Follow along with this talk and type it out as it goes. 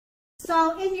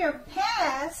So in your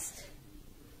past,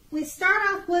 we start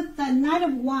off with the Knight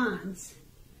of Wands.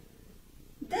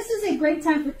 This is a great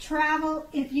time for travel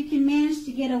if you can manage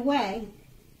to get away.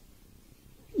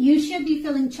 You should be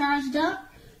feeling charged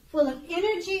up, full of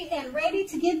energy, and ready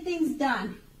to get things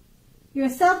done. Your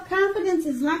self-confidence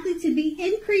is likely to be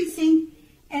increasing,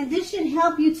 and this should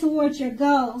help you towards your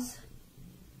goals.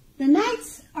 The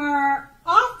Knights are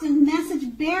often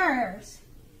message bearers,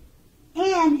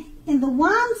 and in the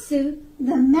Wand suit,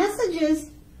 the messages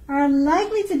are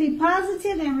likely to be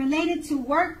positive and related to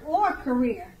work or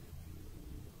career.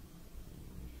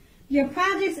 Your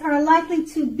projects are likely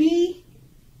to be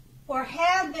or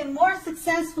have been more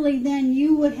successfully than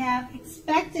you would have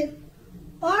expected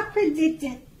or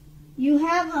predicted. You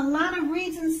have a lot of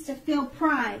reasons to feel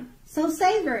pride, so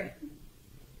savor it.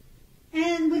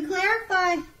 And we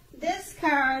clarify this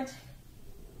card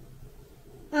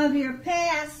of your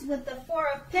past with the Four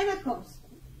of Pentacles.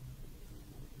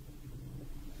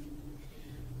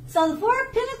 So the Four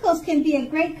of Pentacles can be a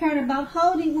great card about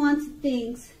holding on to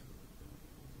things.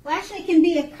 Well, actually, it can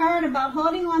be a card about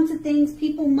holding on to things,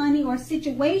 people, money, or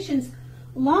situations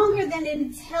longer than it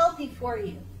is healthy for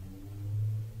you.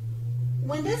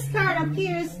 When this card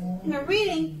appears in a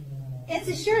reading, it's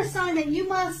a sure sign that you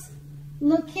must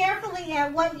look carefully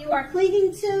at what you are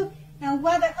clinging to and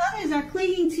whether others are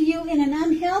clinging to you in an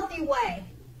unhealthy way.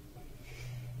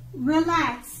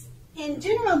 Relax. In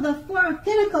general, the Four of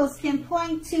Pentacles can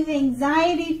point to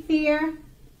anxiety, fear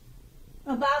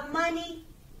about money,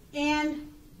 and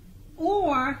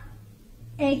or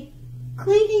a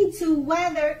clinging to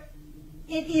whether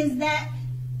it is that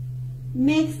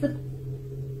makes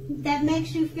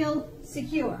you feel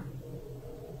secure.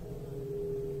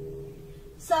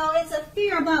 So it's a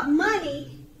fear about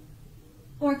money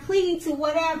or clinging to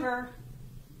whatever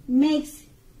makes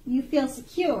you feel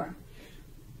secure.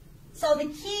 So the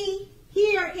key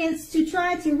here is to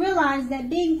try to realize that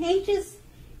being anxious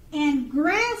and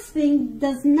grasping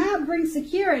does not bring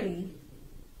security.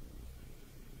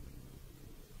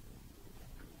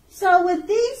 So with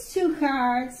these two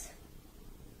cards,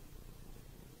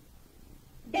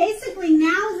 basically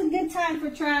now is a good time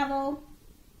for travel,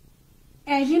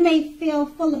 as you may feel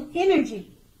full of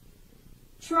energy.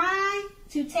 Try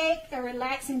to take a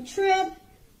relaxing trip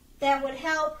that would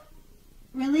help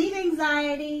relieve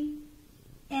anxiety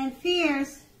and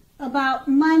fears about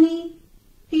money,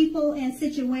 people, and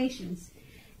situations.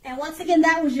 And once again,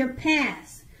 that was your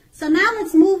past. So now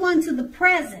let's move on to the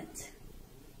present.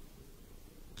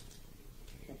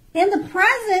 In the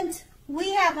present,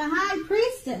 we have a High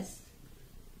Priestess.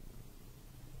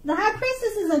 The High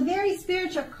Priestess is a very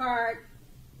spiritual card,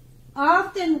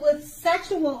 often with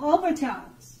sexual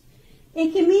overtones.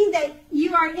 It can mean that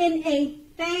you are in a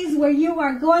phase where you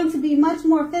are going to be much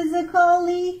more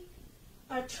physically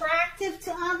attractive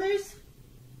to others.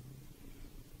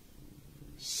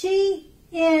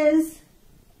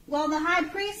 The High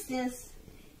Priestess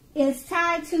is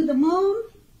tied to the moon,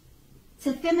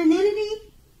 to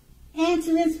femininity, and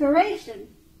to inspiration.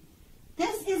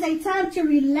 This is a time to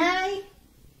rely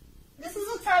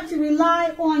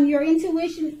on your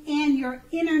intuition and your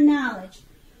inner knowledge,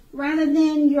 rather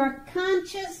than your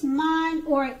conscious mind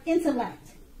or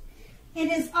intellect. It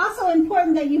is also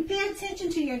important that you pay attention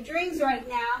to your dreams right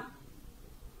now.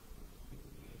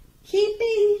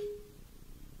 Keeping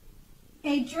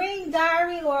a dream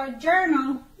diary or a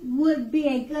journal would be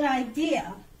a good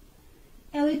idea.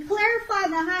 And we clarify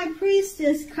the High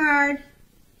Priestess card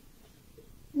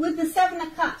with the Seven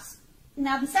of Cups.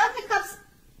 Now, the Seven of Cups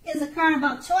is a card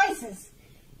about choices.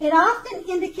 It often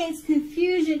indicates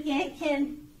confusion and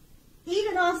can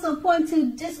even also point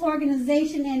to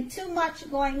disorganization and too much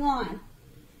going on.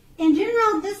 In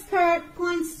general, this card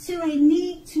points to a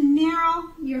need to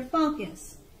narrow your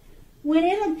focus. When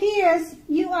it appears,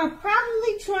 you are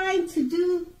probably trying to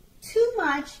do too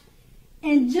much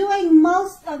and doing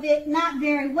most of it not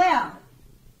very well.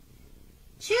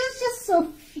 Choose just a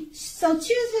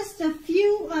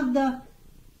few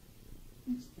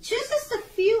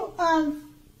of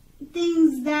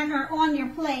things that are on your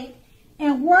plate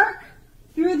and work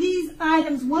through these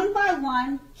items one by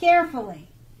one carefully.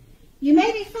 You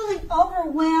may be feeling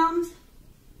overwhelmed,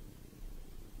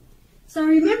 so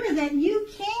remember that you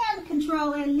can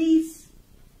control, at least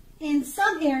in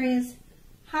some areas,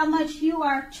 how much you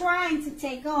are trying to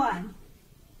take on.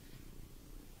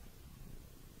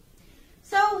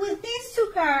 So with these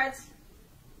two cards,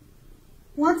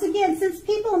 once again, since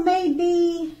people may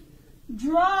be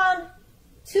drawn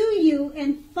to you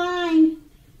and find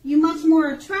you much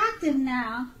more attractive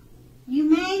now, you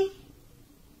may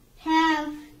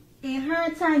have a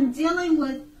hard time dealing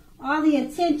with all the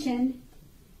attention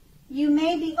You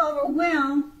may be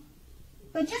overwhelmed,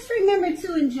 but just remember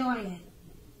to enjoy it.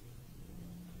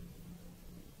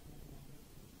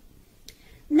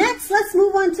 Next, let's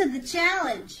move on to the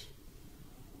challenge.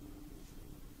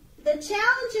 The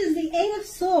challenge is the Eight of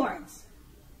Swords.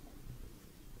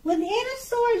 With the Eight of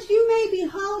Swords, you may be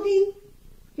holding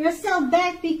yourself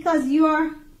back because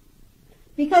you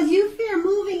fear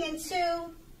moving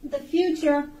into the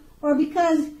future, or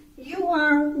because you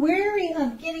are wary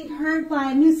of getting hurt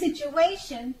by a new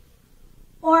situation,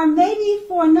 or maybe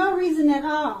for no reason at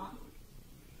all.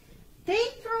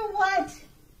 Think through what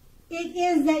it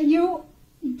is that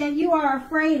you are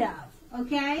afraid of,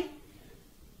 okay?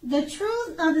 The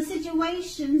truth of the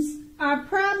situations are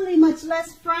probably much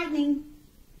less frightening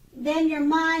than your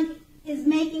mind is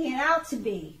making it out to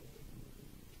be.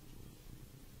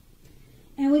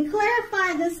 And we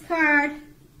clarify this card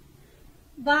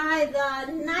by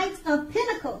the Knight of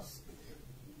Pentacles,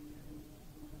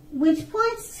 which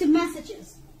points to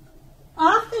messages,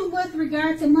 often with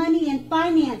regard to money and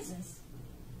finances.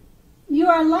 You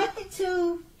are likely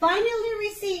to finally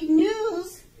receive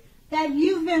news that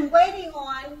you've been waiting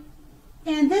on,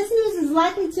 and this news is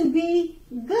likely to be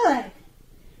good.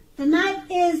 The Knight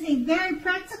is a very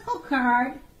practical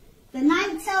card. The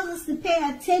Knight tells us to pay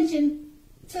attention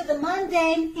to the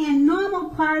mundane and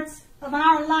normal parts of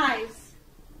our lives.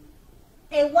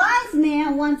 A wise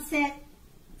man once said,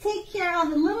 take care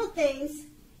of the little things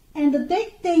and the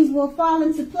big things will fall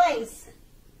into place.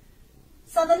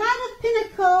 So the Knight of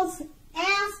Pentacles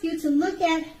asks you to look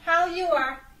at how you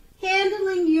are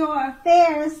handling your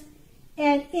affairs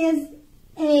and is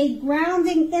a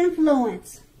grounding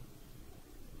influence.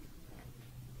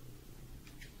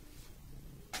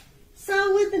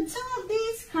 So with the two of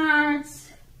these cards,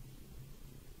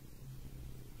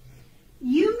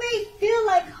 you may feel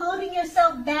like holding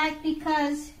yourself back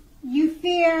because you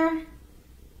fear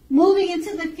moving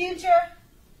into the future.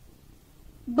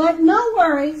 But no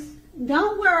worries.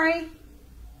 Don't worry.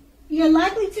 You're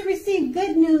likely to receive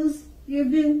good news you've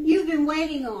been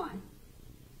waiting on.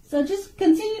 So just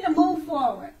continue to move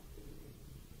forward.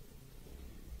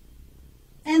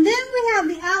 And then we have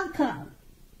the outcome,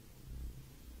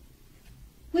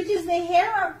 which is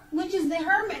the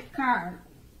Hermit card.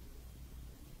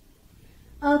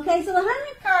 Okay, so the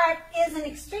Hermit card is an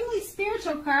extremely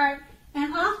spiritual card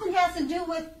and often has to do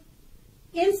with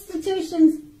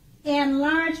institutions and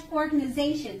large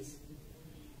organizations.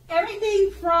 Everything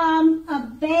from a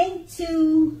bank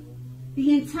to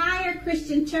the entire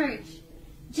Christian church.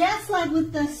 Just like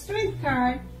with the Strength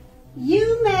card,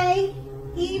 you may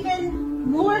even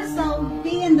more so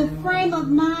be in the frame of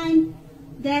mind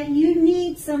that you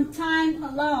need some time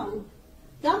alone.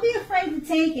 Don't be afraid to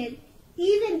take it,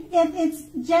 even if it's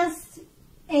just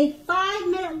a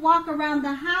 5-minute walk around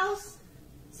the house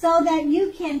so that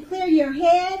you can clear your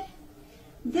head.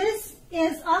 This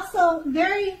is also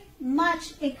very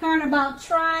much a card about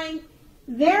trying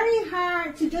very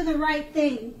hard to do the right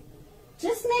thing.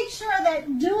 Just make sure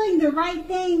that doing the right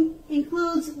thing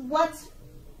includes what's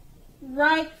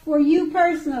right for you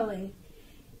personally,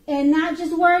 and not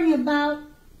just worrying about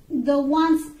the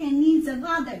wants and needs of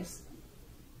others.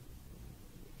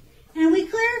 And we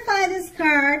clarify this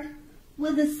card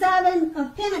with the Seven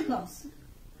of Pentacles.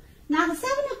 Now the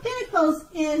Seven of Pentacles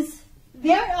is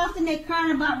very often a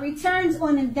card about returns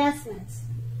on investments.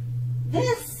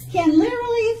 This can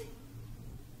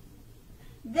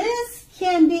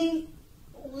be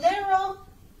literal,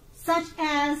 such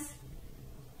as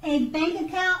a bank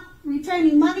account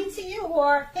returning money to you,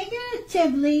 or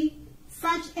figuratively,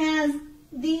 such as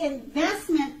the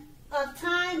investment of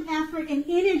time, effort, and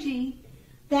energy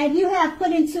that you have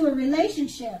put into a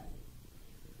relationship.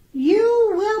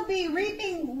 You will be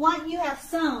reaping what you have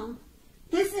sown.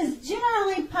 This is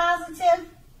generally positive.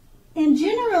 In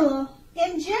general,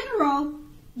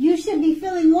 you should be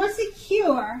feeling more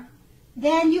secure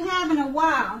than you have in a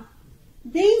while.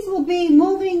 Things will be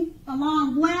moving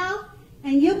along well,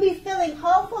 and you'll be feeling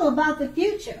hopeful about the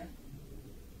future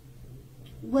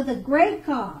with a great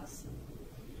cause.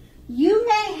 You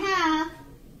may have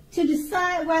to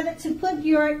decide whether to put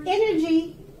your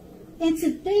energy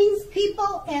into things,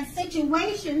 people, and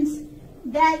situations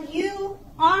that you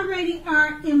already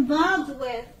are involved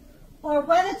with, or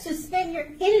whether to spend your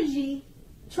energy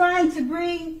trying to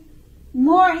bring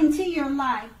more into your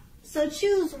life. So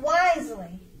choose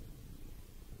wisely.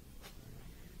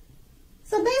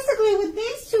 So basically with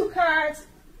these two cards,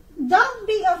 don't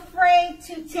be afraid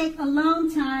to take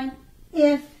alone time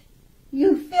if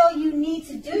you feel you need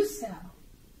to do so.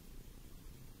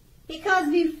 Because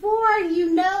before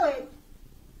you know it,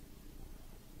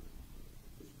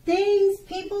 things,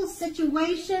 people,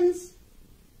 situations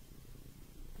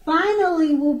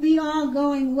hopefully will be all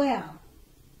going well.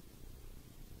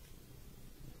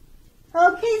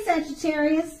 Okay,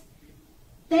 Sagittarius,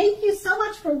 thank you so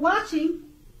much for watching,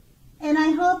 and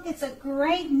I hope it's a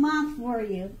great month for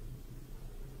you.